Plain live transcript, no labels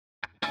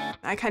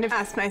I kind of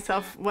asked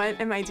myself,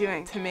 what am I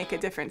doing to make a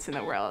difference in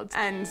the world?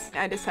 And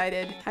I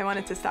decided I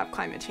wanted to stop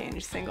climate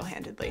change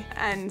single-handedly.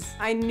 And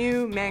I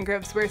knew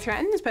mangroves were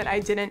threatened, but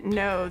I didn't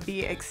know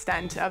the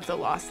extent of the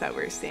loss that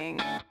we're seeing.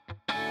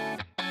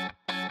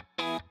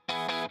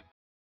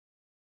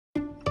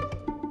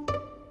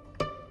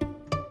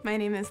 My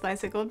name is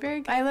Liza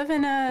Goldberg. I live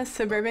in a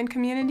suburban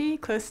community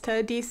close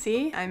to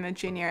DC. I'm a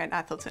junior at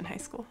Atholton High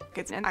School.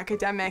 It's an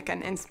academic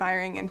and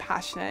inspiring and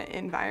passionate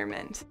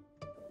environment.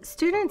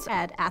 Students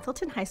at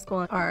Atholton High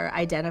School are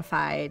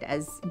identified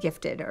as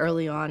gifted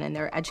early on in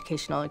their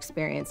educational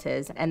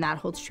experiences, and that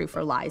holds true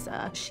for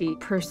Liza. She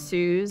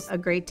pursues a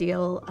great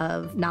deal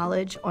of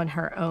knowledge on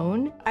her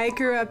own. I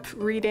grew up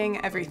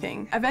reading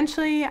everything.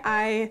 Eventually,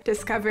 I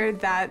discovered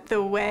that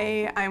the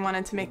way I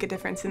wanted to make a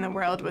difference in the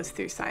world was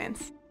through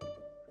science.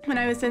 When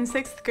I was in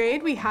 6th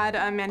grade, we had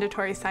a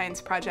mandatory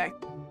science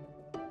project.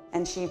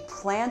 And she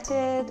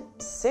planted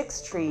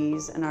 6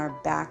 trees in our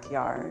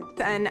backyard.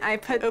 And I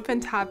put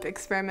open-top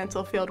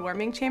experimental field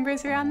warming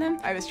chambers around them.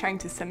 I was trying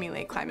to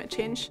simulate climate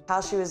change.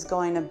 How she was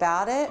going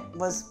about it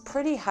was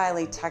pretty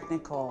highly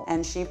technical,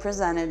 and she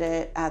presented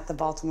it at the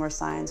Baltimore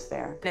Science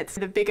Fair. It's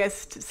the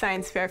biggest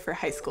science fair for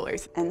high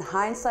schoolers. In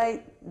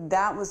hindsight,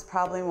 that was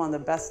probably one of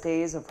the best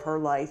days of her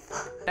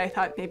life. I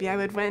thought maybe I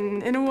would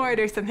win an award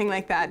or something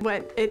like that.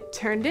 What it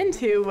turned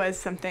into was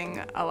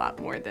something a lot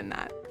more than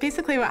that.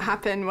 Basically what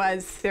happened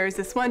was there was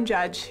this one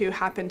judge who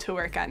happened to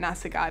work at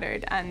NASA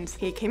Goddard, and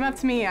he came up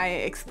to me, I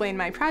explained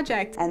my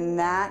project. And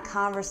that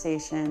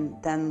conversation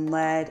then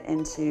led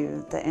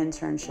into the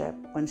internship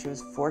when she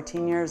was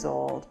 14 years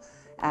old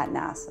at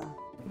NASA.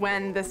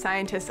 When the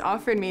scientists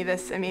offered me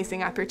this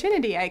amazing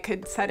opportunity, I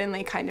could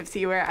suddenly kind of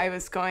see where I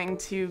was going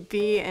to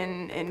be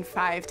in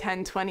 5,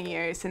 10, 20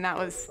 years, and that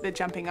was the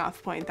jumping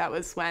off point. That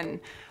was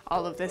when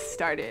all of this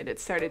started. It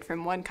started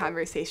from one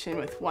conversation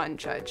with one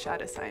judge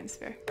at a science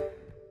fair.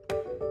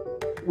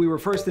 We were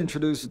first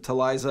introduced to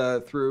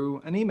Liza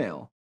through an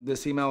email.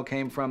 This email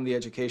came from the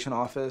education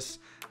office.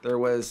 There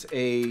was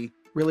a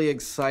really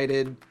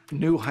excited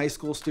new high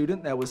school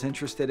student that was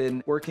interested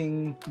in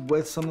working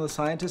with some of the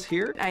scientists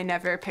here. I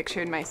never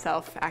pictured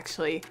myself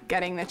actually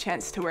getting the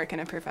chance to work in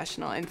a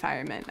professional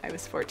environment. I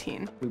was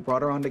 14. We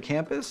brought her onto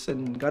campus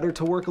and got her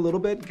to work a little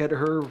bit, get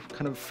her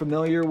kind of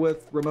familiar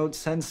with remote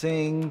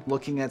sensing,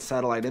 looking at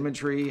satellite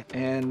imagery,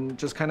 and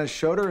just kind of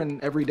showed her,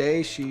 and every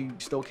day she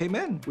still came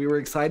in. We were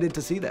excited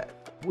to see that.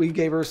 We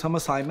gave her some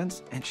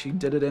assignments, and she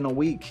did it in a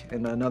week,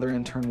 and another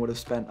intern would have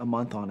spent a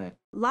month on it.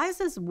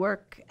 Liza's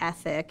work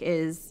ethic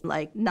is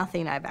like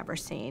nothing I've ever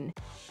seen.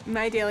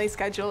 My daily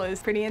schedule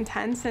is pretty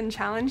intense and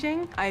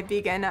challenging. I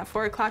begin at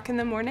 4 o'clock in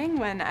the morning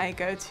when I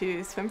go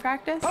to swim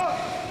practice.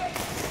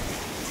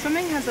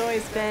 Swimming has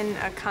always been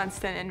a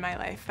constant in my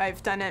life.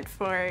 I've done it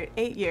for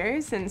 8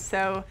 years, and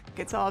so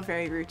it's all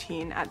very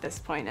routine at this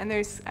point, and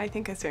there's, I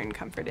think, a certain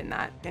comfort in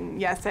that. And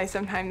yes, I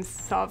sometimes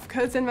solve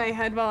codes in my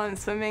head while I'm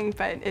swimming,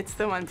 but it's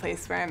the one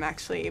place where I'm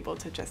actually able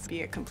to just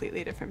be a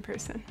completely different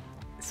person.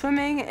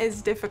 Swimming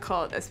is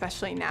difficult,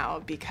 especially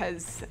now,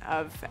 because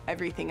of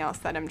everything else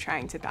that I'm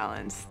trying to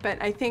balance. But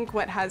I think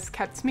what has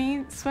kept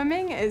me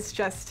swimming is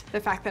just the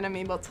fact that I'm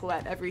able to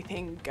let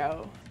everything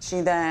go. She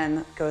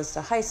then goes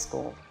to high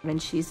school.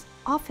 And she's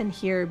often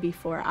here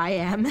before I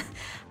am.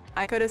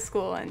 I go to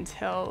school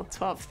until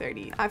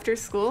 12:30. After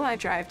school, I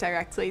drive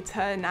directly to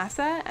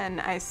NASA, and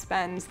I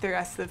spend the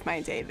rest of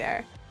my day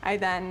there. I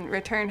then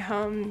return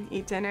home,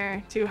 eat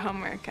dinner, do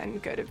homework,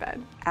 and go to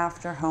bed.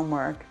 After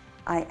homework,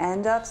 I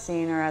end up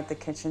seeing her at the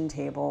kitchen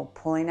table,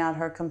 pulling out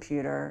her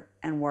computer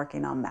and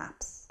working on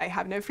maps. I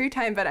have no free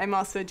time, but I'm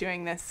also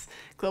doing this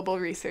global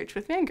research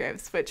with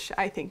mangroves, which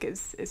I think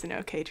is an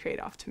okay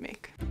trade-off to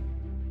make.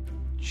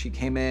 She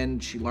came in,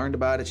 she learned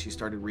about it, she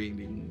started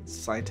reading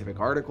scientific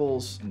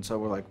articles, and so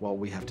we're like, well,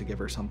 we have to give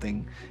her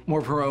something more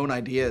of her own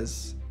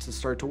ideas to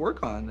start to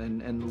work on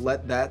and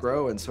let that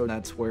grow, and so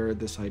that's where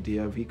this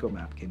idea of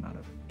EcoMap came out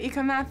of.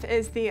 EcoMap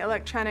is the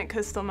Electronic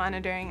Coastal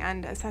Monitoring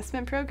and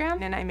Assessment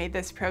Program, and I made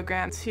this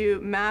program to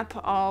map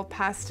all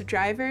past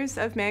drivers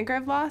of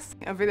mangrove loss.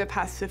 Over the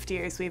past 50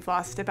 years, we've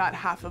lost about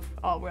half of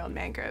all world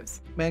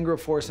mangroves.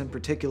 Mangrove forests in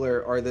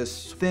particular are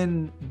this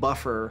thin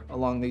buffer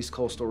along these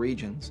coastal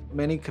regions.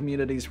 Many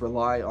communities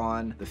rely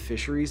on the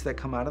fisheries that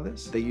come out of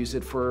this. They use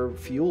it for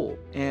fuel,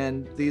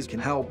 and these can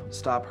help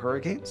stop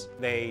hurricanes.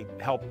 They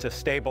help to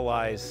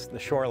stabilize the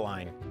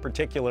shoreline,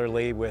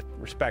 particularly with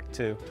respect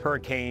to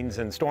hurricanes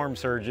and storm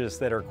surges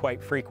that are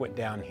quite frequent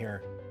down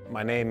here.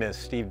 My name is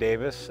Steve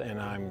Davis, and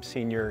I'm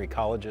senior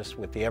ecologist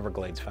with the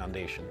Everglades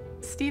Foundation.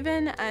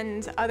 Stephen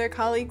and other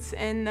colleagues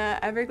in the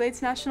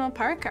Everglades National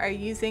Park are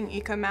using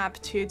EcoMap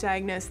to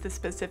diagnose the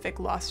specific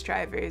loss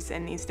drivers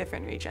in these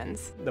different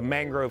regions. The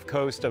mangrove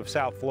coast of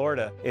South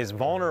Florida is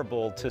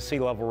vulnerable to sea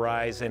level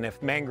rise, and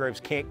if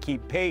mangroves can't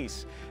keep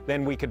pace,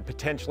 then we could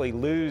potentially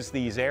lose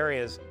these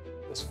areas.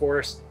 This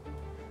forest,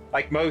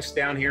 like most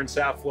down here in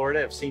South Florida,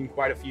 have seen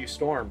quite a few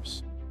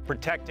storms.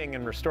 Protecting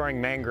and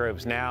restoring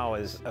mangroves now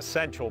is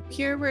essential.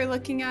 Here we're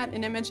looking at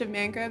an image of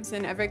mangroves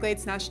in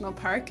Everglades National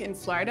Park in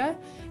Florida,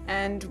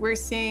 and we're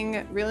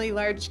seeing really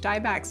large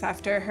diebacks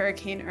after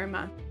Hurricane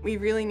Irma. We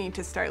really need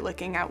to start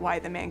looking at why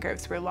the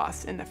mangroves were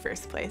lost in the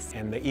first place.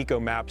 And the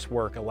EcoMaps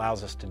work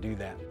allows us to do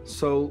that.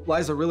 So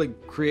Liza really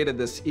created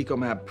this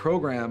EcoMap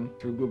program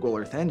through Google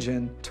Earth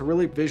Engine to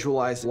really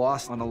visualize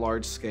loss on a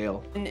large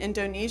scale. In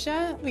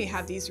Indonesia, we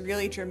have these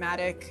really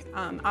dramatic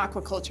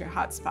aquaculture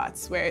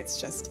hotspots where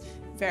it's just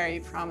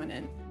very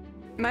prominent.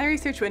 My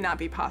research would not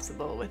be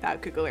possible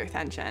without Google Earth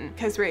Engine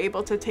because we're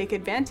able to take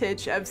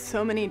advantage of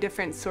so many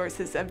different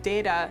sources of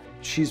data.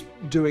 She's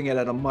doing it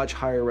at a much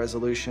higher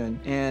resolution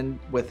and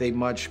with a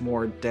much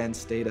more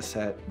dense data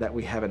set that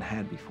we haven't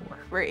had before.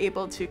 We're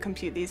able to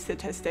compute these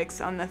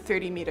statistics on the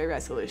 30-meter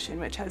resolution,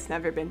 which has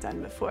never been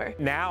done before.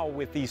 Now,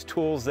 with these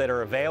tools that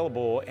are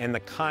available and the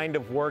kind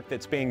of work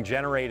that's being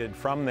generated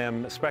from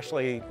them,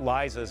 especially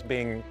Liza's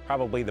being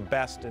probably the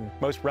best and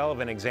most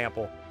relevant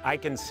example, I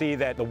can see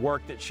that the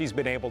work that she's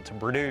been able to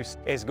produce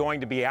is going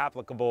to be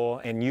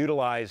applicable and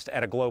utilized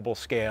at a global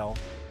scale.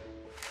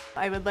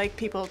 I would like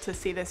people to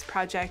see this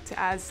project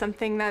as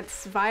something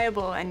that's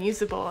viable and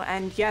usable.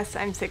 And yes,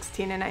 I'm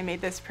 16 and I made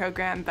this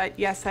program, but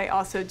yes, I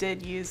also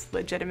did use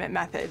legitimate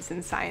methods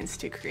in science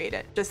to create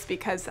it. Just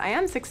because I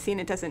am 16,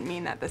 it doesn't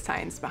mean that the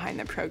science behind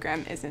the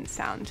program isn't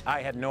sound.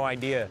 I had no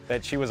idea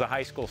that she was a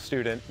high school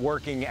student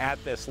working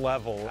at this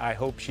level. I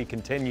hope she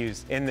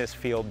continues in this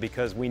field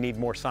because we need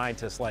more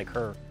scientists like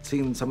her.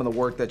 Seeing some of the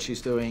work that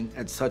she's doing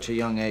at such a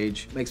young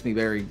age makes me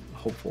very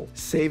hopeful.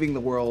 Saving the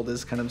world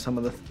is kind of some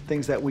of the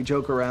things that we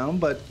joke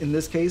around, but in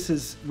this case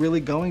is really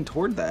going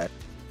toward that.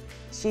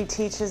 She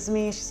teaches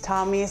me, she's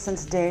taught me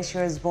since the day she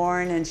was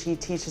born, and she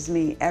teaches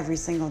me every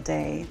single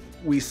day.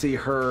 We see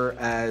her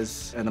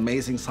as an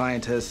amazing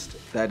scientist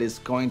that is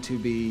going to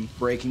be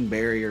breaking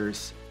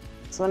barriers.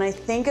 So when I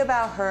think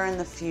about her in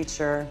the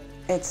future,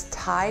 it's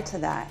tied to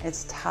that.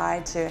 It's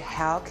tied to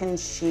how can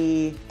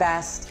she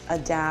best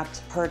adapt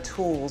her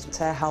tools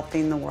to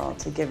helping the world,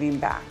 to giving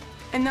back.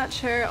 I'm not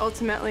sure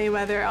ultimately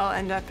whether I'll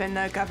end up in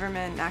the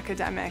government,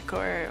 academic,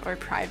 or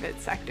private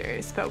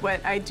sectors, but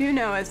what I do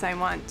know is I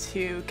want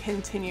to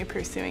continue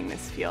pursuing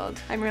this field.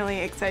 I'm really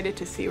excited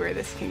to see where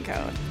this can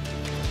go.